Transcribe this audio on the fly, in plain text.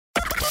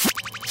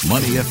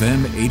Money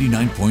FM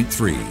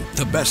 89.3,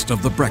 the best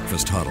of the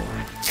breakfast huddle.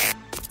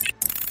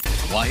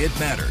 Why it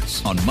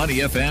matters on Money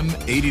FM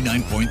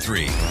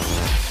 89.3.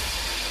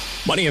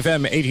 Money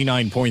FM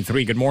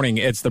 89.3. Good morning.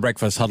 It's the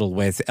Breakfast Huddle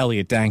with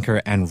Elliot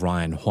Danker and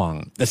Ryan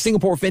Huang. The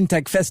Singapore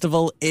FinTech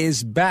Festival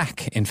is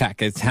back. In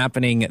fact, it's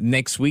happening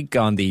next week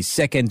on the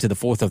 2nd to the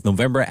 4th of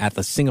November at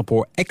the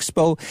Singapore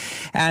Expo.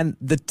 And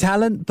the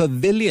Talent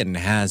Pavilion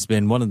has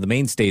been one of the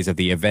mainstays of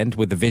the event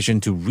with the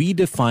vision to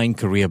redefine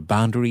career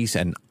boundaries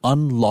and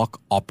unlock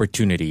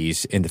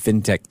opportunities in the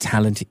FinTech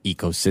talent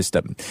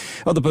ecosystem.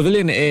 Well, the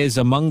pavilion is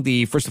among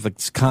the first of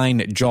its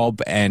kind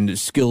job and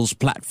skills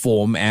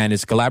platform and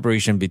is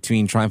collaboration between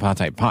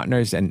tripartite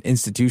partners and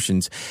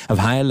institutions of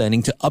higher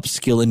learning to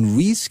upskill and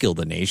reskill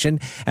the nation,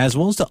 as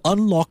well as to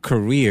unlock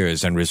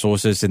careers and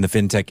resources in the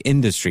fintech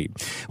industry.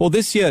 Well,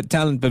 this year,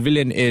 Talent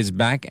Pavilion is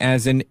back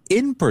as an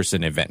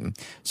in-person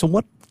event. So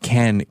what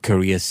can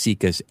career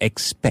seekers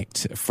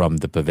expect from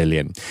the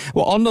pavilion?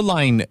 Well, on the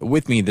line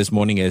with me this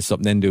morning is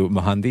Swapnendu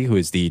Mohanty, who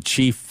is the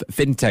Chief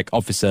FinTech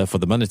Officer for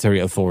the Monetary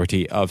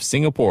Authority of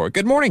Singapore.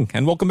 Good morning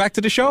and welcome back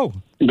to the show.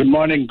 Good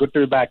morning. Good to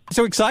be back.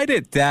 So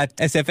excited that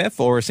SFF,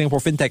 or Singapore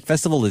FinTech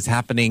Festival, is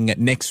happening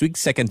next week,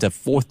 2nd to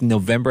 4th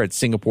November at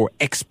Singapore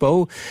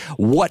Expo.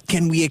 What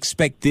can we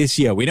expect this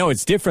year? We know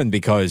it's different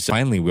because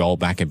finally we're all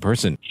back in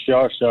person.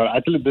 Sure.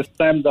 Actually, this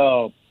time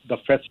the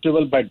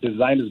festival by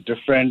design is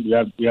different.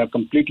 We have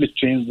completely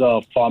changed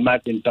the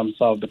format in terms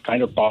of the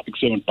kind of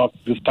topics we're going to talk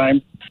this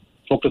time,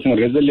 focusing on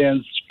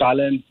resilience,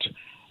 talent,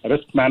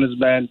 risk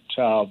management,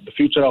 the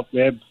future of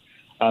web.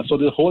 So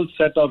there's a whole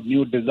set of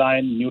new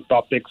design, new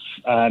topics,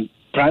 and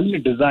primarily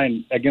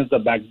designed against the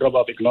backdrop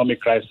of economic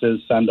crisis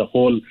and the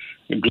whole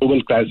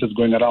global crisis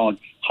going around.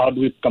 How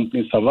do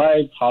companies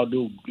survive? How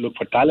do look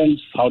for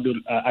talents? How do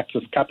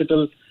access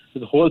capital?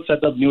 There's a whole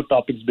set of new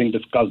topics being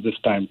discussed this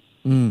time.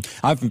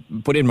 I've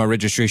put in my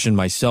registration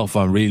myself.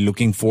 I'm really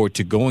looking forward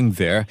to going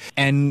there.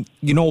 And,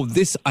 you know,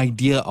 this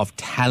idea of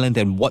talent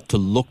and what to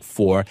look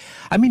for,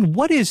 I mean,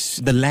 what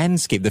is the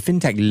landscape, the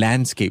fintech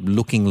landscape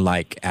looking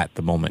like at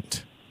the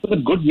moment? So the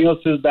good news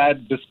is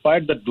that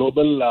despite the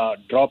global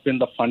drop in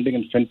the funding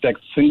in fintech,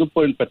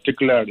 Singapore in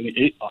particular,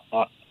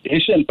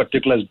 Asia in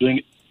particular, is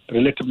doing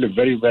relatively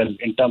very well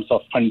in terms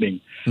of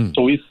funding.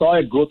 So we saw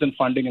a growth in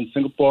funding in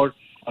Singapore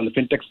on the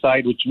fintech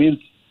side, which means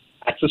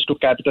access to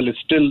capital is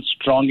still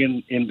strong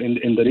in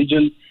the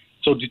region.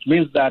 So it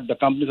means that the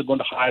companies are going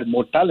to hire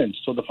more talent.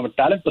 So from a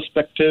talent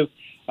perspective,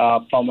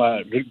 from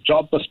a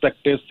job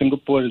perspective,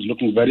 Singapore is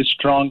looking very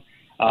strong.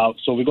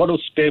 So we got to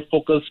stay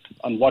focused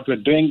on what we're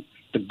doing.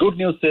 The good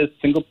news is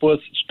Singapore's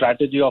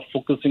strategy of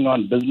focusing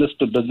on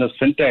business-to-business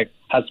fintech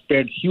has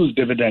paid huge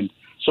dividend.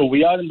 So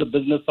we are in the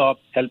business of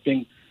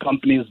helping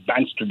companies,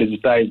 banks to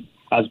digitize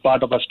as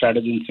part of our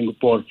strategy in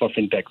Singapore for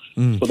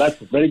fintechs. So that's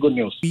very good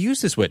news. We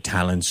use this word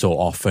talent so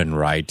often,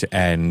 right?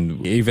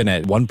 And even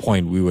at one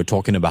point, we were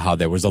talking about how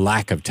there was a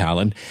lack of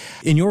talent.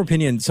 In your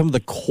opinion, some of the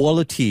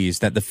qualities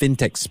that the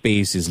fintech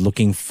space is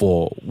looking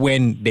for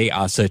when they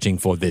are searching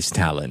for this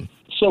talent?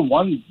 So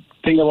one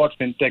thing about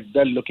fintech,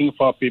 they're looking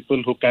for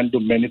people who can do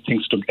many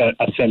things at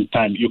the same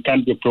time. You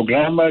can be a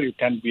programmer, you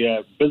can be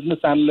a business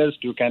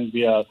analyst, you can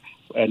be an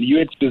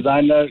UX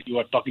designer, you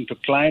are talking to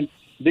clients.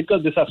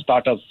 Because these are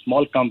startups,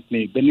 small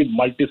companies, they need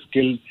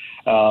multi-skilled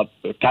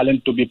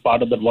talent to be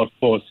part of the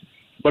workforce.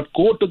 But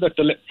core to the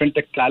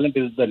fintech talent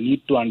is the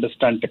need to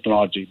understand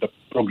technology, the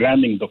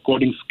programming, the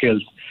coding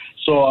skills.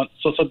 So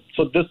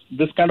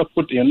this kind of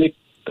put unique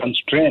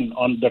constraint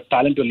on the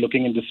talent you're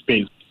looking in this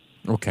space.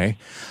 Okay.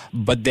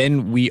 But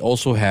then we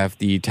also have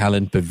the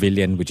Talent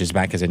Pavilion, which is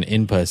back as an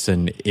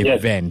in-person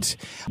event.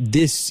 Yes.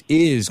 This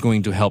is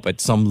going to help at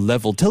some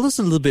level. Tell us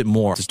a little bit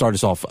more to start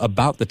us off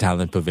about the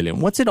Talent Pavilion.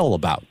 What's it all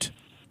about?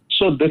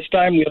 So this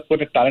time we have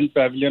put a Talent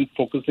Pavilion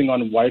focusing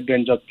on a wide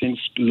range of things,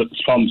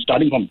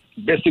 starting from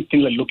basic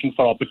things like looking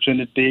for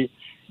opportunity,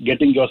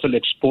 getting yourself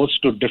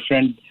exposed to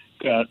different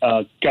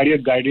career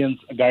guidance,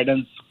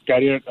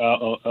 career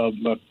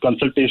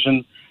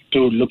consultation, to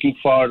looking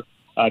for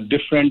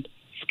different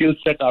skill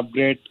set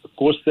upgrade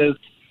courses,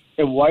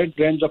 a wide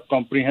range of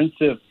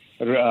comprehensive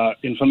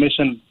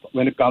information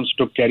when it comes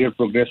to career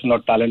progression or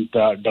talent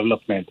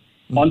development.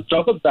 On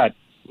top of that,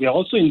 we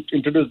also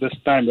introduced this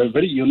time a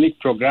very unique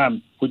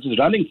program which is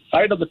running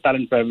side of the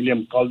Talent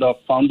Pavilion called the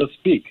Founder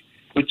Speak,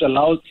 which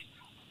allows,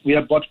 we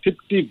have got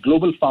 50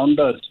 global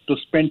founders to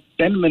spend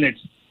 10 minutes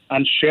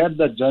and share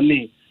the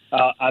journey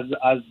as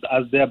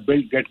they have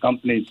built great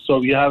companies. So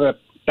we have a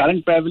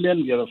Talent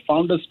Pavilion, we have a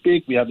Founder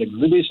Speak, we have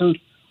exhibitions,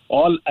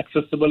 all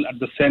accessible at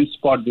the same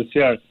spot this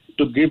year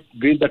to give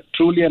the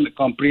truly and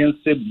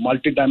comprehensive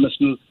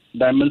multi-dimensional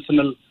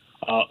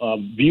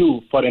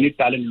view for any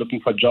talent looking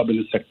for a job in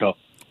this sector.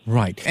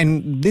 Right.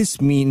 And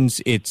this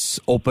means it's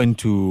open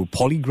to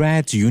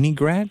polygrads,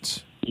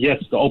 unigrads?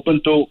 Yes, open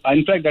to,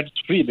 in fact, that's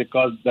free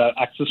because the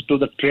access to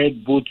the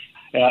trade booths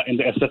in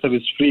the SFF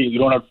is free. You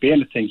don't have to pay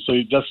anything. So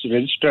you just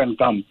register and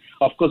come.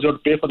 Of course, you have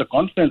to pay for the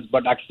conference,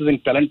 but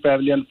accessing Talent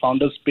Pavilion,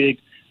 Founders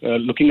Speak,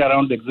 looking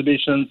around the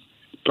exhibitions,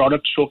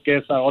 product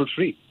showcase are all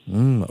free.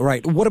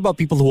 Right. What about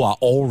people who are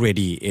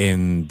already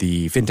in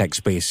the fintech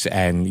space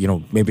and,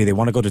 maybe they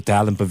want to go to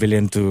Talent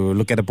Pavilion to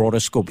look at a broader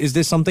scope? Is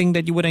this something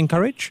that you would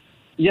encourage?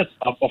 Yes,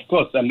 of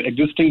course. And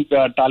existing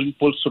talent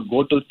pools should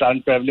go to the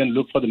Talent Pavilion,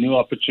 look for the new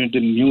opportunity,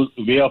 new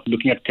way of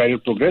looking at career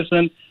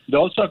progression. They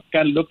also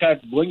can look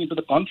at going into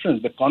the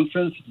conference. The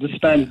conference this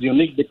time is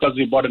unique because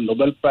we bought a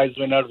Nobel Prize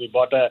winner. We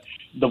bought the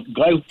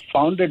guy who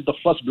founded the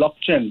first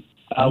blockchain,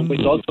 who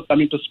is also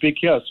coming to speak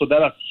here. So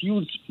there are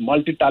huge,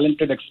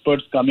 multi-talented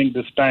experts coming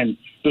this time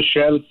to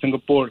share with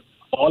Singapore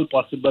all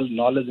possible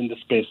knowledge in this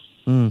space.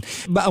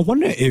 But I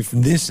wonder if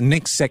this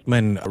next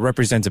segment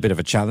represents a bit of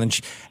a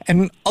challenge.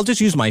 And I'll just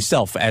use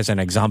myself as an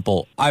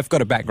example. I've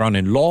got a background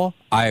in law.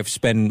 I've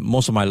spent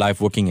most of my life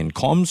working in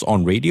comms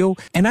on radio.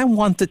 And I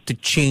wanted to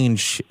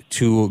change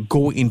to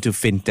go into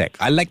fintech.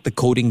 I like the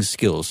coding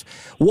skills.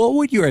 What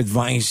would your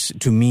advice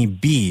to me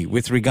be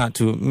with regard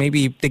to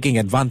maybe taking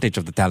advantage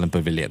of the Talent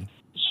Pavilion?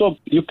 So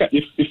you can,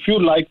 if you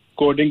like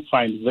coding,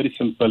 fine, very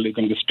simple. You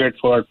can get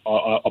straightforward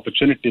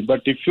opportunity.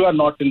 But if you are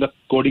not in the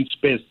coding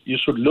space, you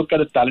should look at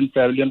the Talent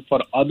Pavilion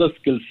for other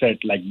skill set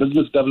like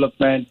business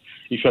development.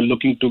 If you're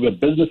looking to be a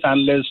business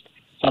analyst,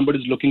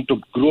 somebody's looking to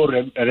grow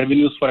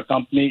revenues for a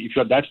company. If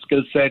you're that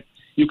skill set,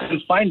 you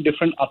can find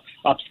different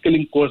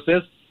upskilling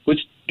courses,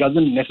 which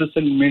doesn't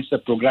necessarily mean a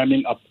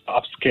programming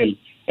upskill.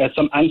 There's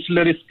some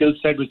ancillary skill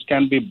set which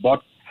can be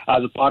bought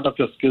as a part of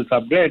your skills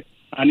upgrade.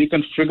 And you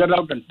can figure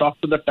out and talk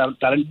to the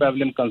Talent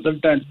Pavilion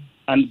consultant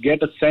and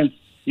get a sense,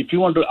 if you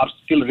want to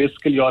upskill,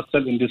 reskill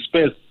yourself in this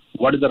space,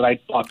 what is the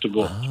right path to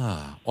go?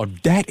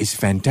 That is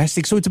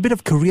fantastic. So it's a bit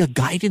of career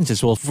guidance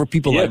as well for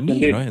people like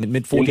me, in the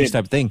mid-40s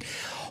type thing.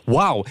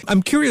 Wow.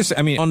 I'm curious,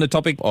 on the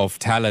topic of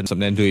talent,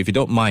 if you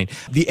don't mind,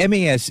 the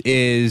MAS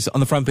is on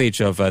the front page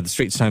of the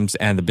Straits Times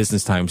and the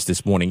Business Times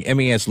this morning.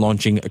 MAS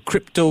launching a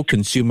crypto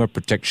consumer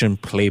protection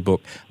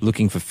playbook,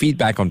 looking for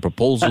feedback on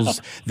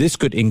proposals. This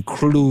could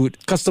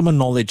include customer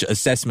knowledge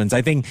assessments.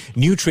 I think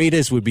new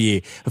traders would be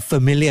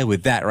familiar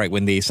with that, right?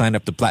 When they sign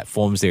up to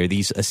platforms, there are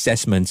these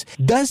assessments.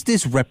 Does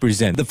this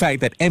represent the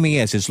fact that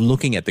MAS is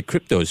looking at the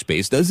crypto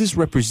space? Does this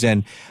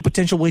represent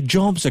potential where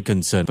jobs are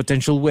concerned,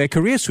 potential where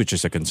career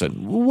switches are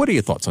concerned? What are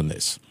your thoughts on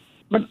this?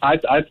 But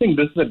I think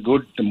this is a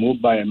good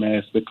move by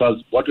MAS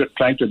because what we're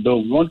trying to do,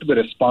 we want to be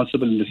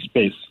responsible in this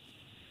space.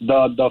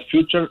 The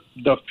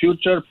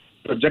future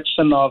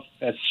projection of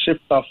a shift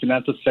of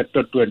financial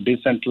sector to a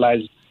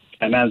decentralized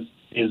finance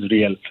is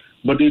real.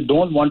 But we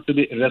don't want to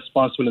be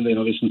irresponsible in the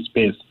innovation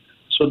space.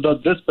 So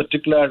this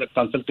particular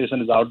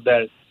consultation is out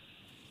there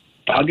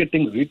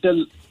targeting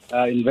retail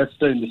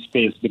investor in the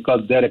space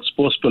because they're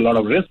exposed to a lot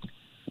of risk.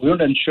 We want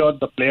to ensure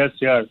the players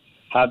here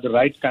have the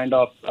right kind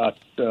of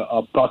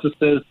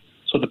processes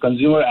so the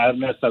consumer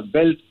awareness are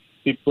built.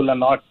 People are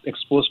not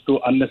exposed to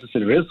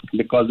unnecessary risk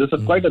because this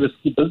is quite a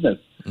risky business.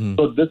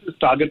 So this is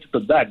targeted to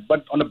that.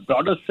 But on a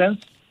broader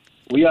sense,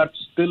 we are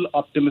still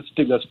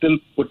optimistic. We are still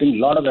putting a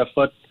lot of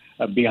effort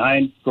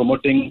behind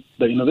promoting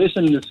the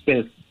innovation in this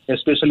space,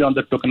 especially on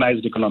the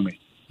tokenized economy.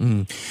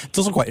 It's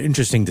also quite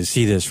interesting to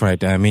see this, right?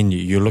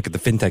 You look at the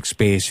fintech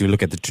space, you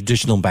look at the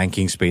traditional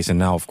banking space, and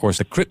now, of course,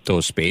 the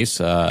crypto space.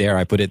 There,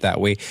 I put it that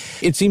way.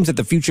 It seems that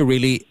the future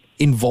really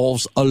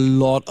involves a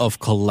lot of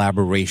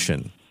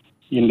collaboration.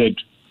 Indeed.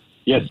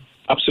 Yes,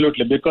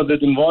 absolutely. Because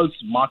it involves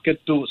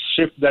market to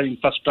shift their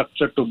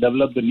infrastructure to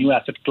develop the new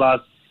asset class.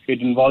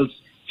 It involves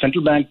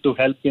central bank to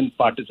help in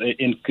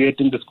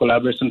creating this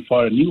collaboration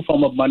for a new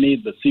form of money,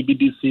 the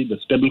CBDC, the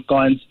stable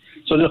coins.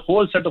 So there's a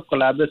whole set of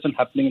collaboration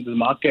happening in the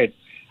market.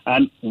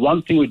 And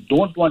one thing we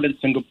don't want in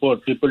Singapore,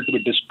 people to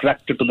be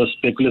distracted to the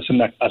speculation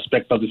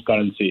aspect of this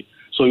currency.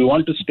 So we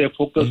want to stay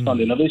focused on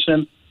the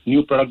innovation,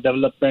 new product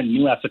development,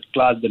 new asset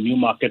class, the new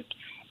market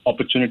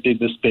opportunity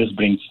this space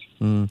brings.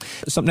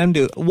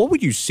 Sapnamdu, what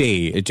would you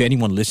say to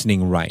anyone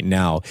listening right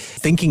now,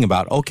 thinking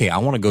about, okay, I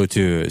want to go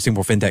to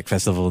Singapore FinTech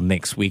Festival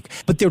next week,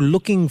 but they're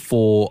looking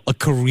for a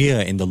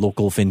career in the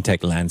local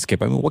FinTech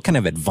landscape? What kind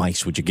of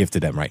advice would you give to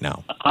them right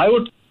now? I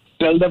would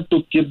tell them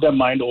to keep their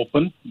mind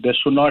open. They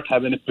should not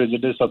have any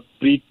prejudice or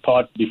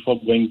pre-thought before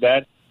going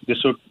there. They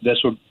should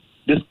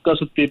discuss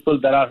with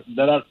people. There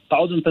are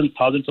thousands and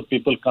thousands of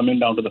people coming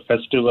down to the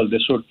festival. They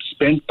should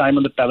spend time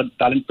on the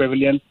talent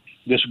pavilion.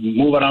 They should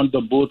move around the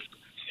booth,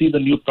 see the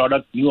new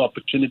product, new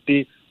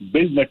opportunity,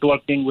 build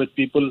networking with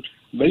people.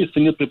 Very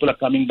senior people are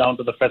coming down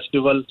to the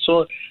festival.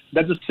 So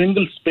that's a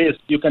single space.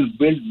 You can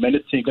build many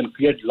things. You can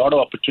create a lot of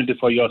opportunity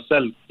for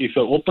yourself. If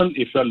you're open,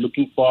 if you're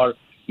looking for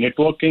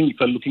networking, if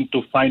you're looking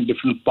to find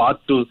different paths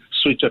to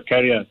switch your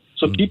career.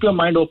 So keep your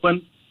mind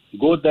open,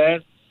 go there,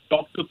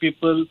 talk to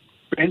people,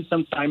 spend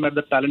some time at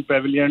the talent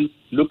pavilion,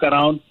 look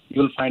around,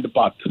 you'll find a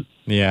path.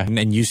 Yeah,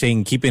 and you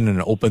saying keeping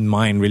an open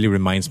mind really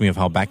reminds me of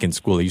how back in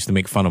school I used to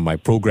make fun of my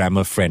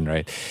programmer friend,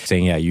 right?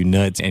 Saying, yeah, you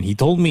nerds. And he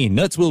told me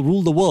nerds will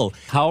rule the world.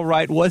 How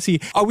right was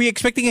he? Are we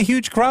expecting a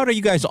huge crowd? Are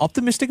you guys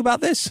optimistic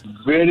about this?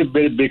 Very,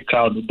 very big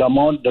crowd.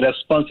 The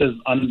response is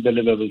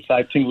unbelievable. So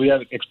I think we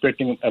are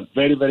expecting a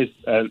very, very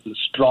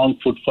strong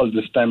footfall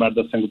this time at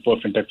the Singapore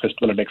FinTech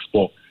Festival at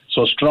Expo.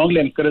 So strongly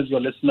encourage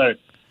your listener,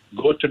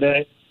 go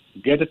today,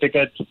 get a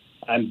ticket,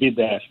 and be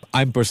there.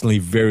 I'm personally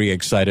very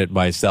excited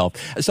myself.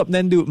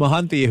 Sapnendu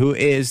Mohanty, who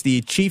is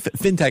the Chief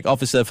FinTech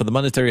Officer for the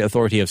Monetary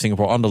Authority of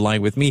Singapore, on the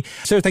line with me.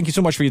 Sir, thank you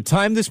so much for your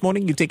time this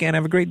morning. You take care and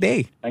have a great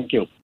day. Thank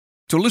you.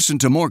 To listen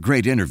to more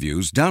great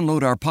interviews,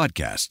 download our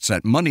podcasts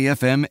at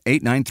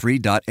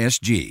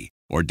moneyfm893.sg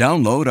or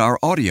download our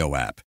audio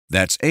app.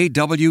 That's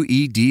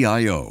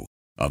AWEDIO.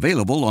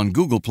 Available on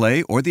Google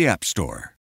Play or the App Store.